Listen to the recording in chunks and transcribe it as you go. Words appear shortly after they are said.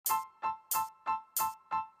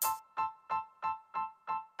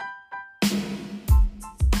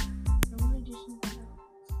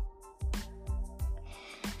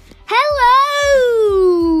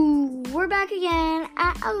back again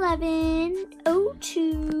at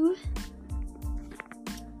 11:02.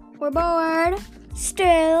 We're bored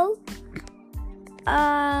still.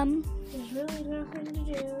 There's really nothing to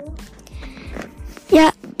do.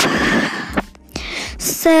 Yep.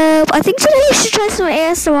 So I think today we should try some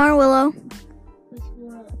ASMR, Willow.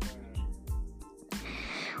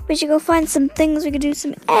 We should go find some things. We could do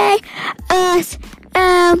some ASMR.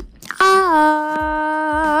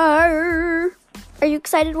 Are you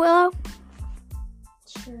excited, Willow?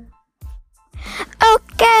 Sure.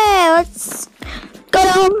 Okay, let's go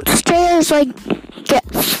downstairs, I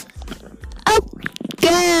guess.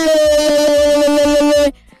 Okay.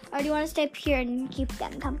 Or do you want to stay up here and keep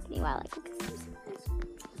them company while I cook some?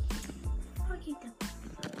 I'll keep them.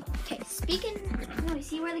 Okay, speaking. No, you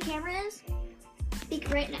see where the camera is?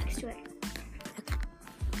 Speak right next to it.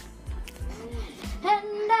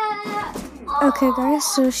 Okay, guys,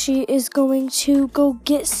 so she is going to go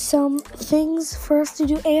get some things for us to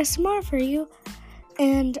do ASMR for you.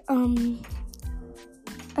 And,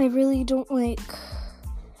 I really don't,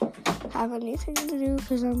 have anything to do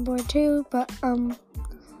because I'm bored too. But,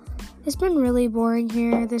 it's been really boring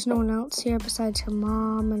here. There's no one else here besides her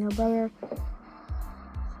mom and her brother,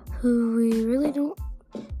 who we really don't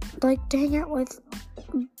like to hang out with.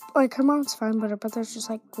 Like, her mom's fine, but her brother's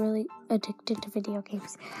just, really addicted to video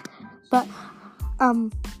games. But,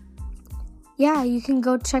 yeah, you can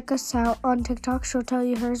go check us out on TikTok. She'll tell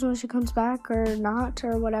you hers when she comes back or not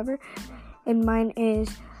or whatever. And mine is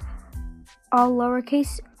all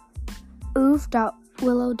lowercase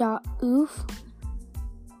oof.willow.oof.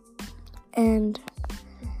 And,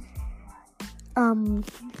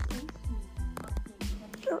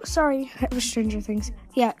 sorry, it was Stranger Things.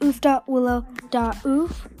 Yeah,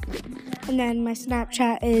 oof.willow.oof. And then my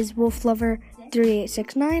Snapchat is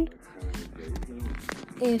wolflover3869.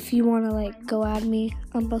 If you want to, go add me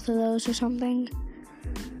on both of those or something,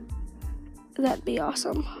 that'd be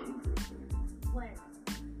awesome.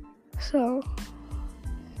 So,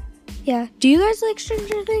 yeah. Do you guys like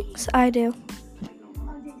Stranger Things? I do.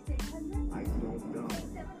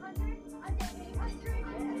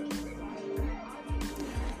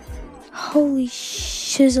 Holy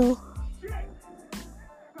shizzle.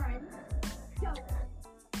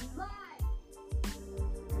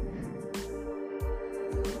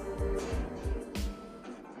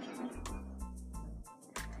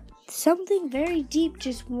 Something very deep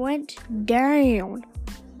just went down.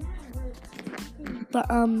 But,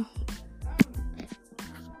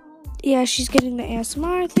 yeah, she's getting the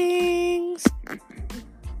ASMR things.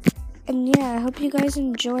 And, yeah, I hope you guys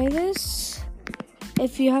enjoy this.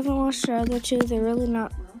 If you haven't watched our other two, they're really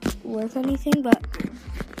not worth anything. But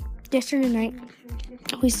yesterday night,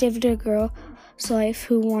 we saved a girl's life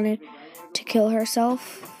who wanted to kill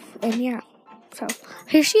herself. And, yeah, so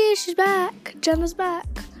here she is. She's back. Jenna's back.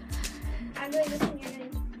 I'm doing this one, you're doing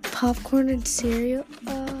Popcorn and cereal.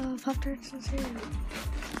 Pop-Tarts and cereal.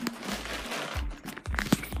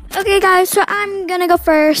 Okay, guys, so I'm gonna go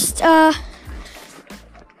first. So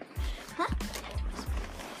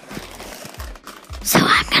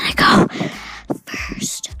I'm gonna go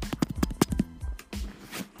first.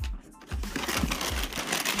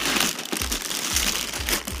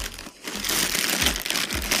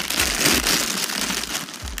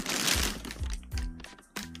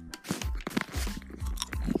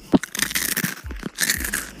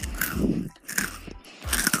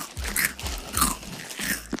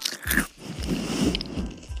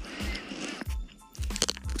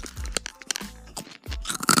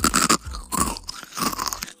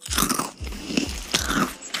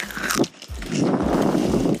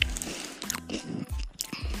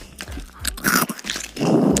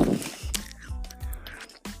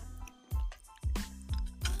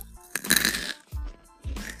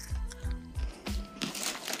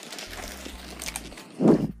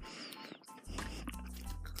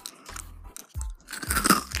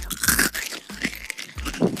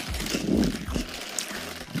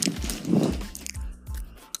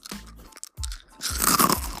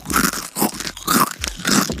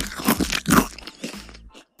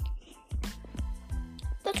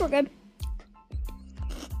 We're good.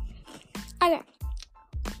 Okay.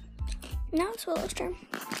 Now it's Willow's turn.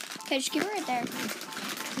 Okay, just keep it right there. I'm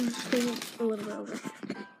just putting it a little bit over.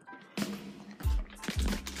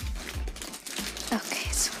 Okay,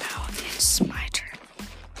 so now it's my turn.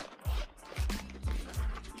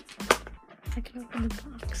 I can open the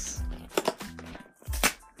box.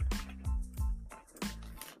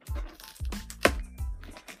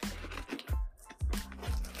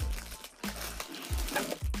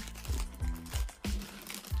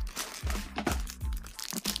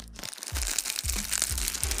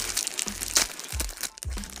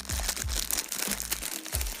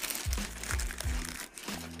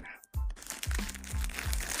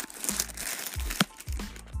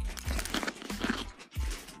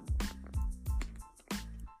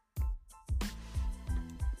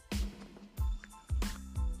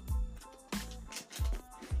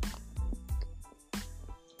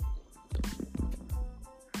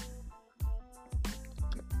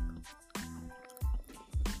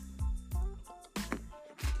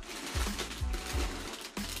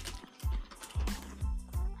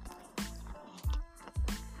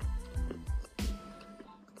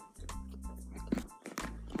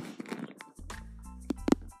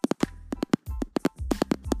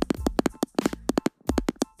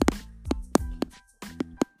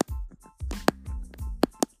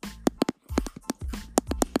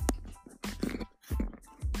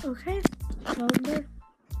 Okay. Well done.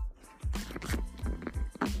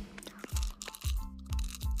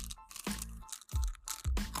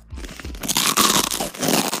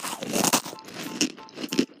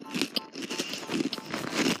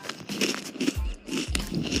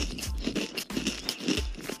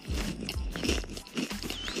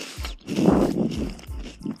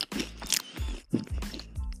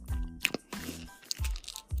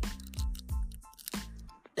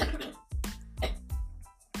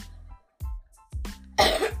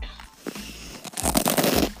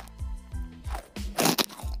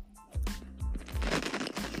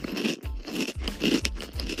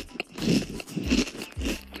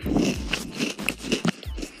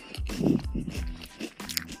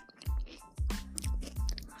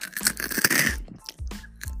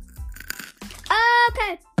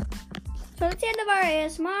 Okay, so that's the end of our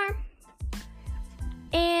ASMR,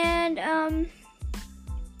 and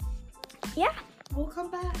yeah, We'll come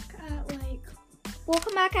back at like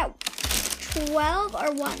 12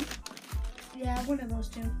 or 1. yeah, one of those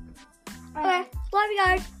two. Okay, well,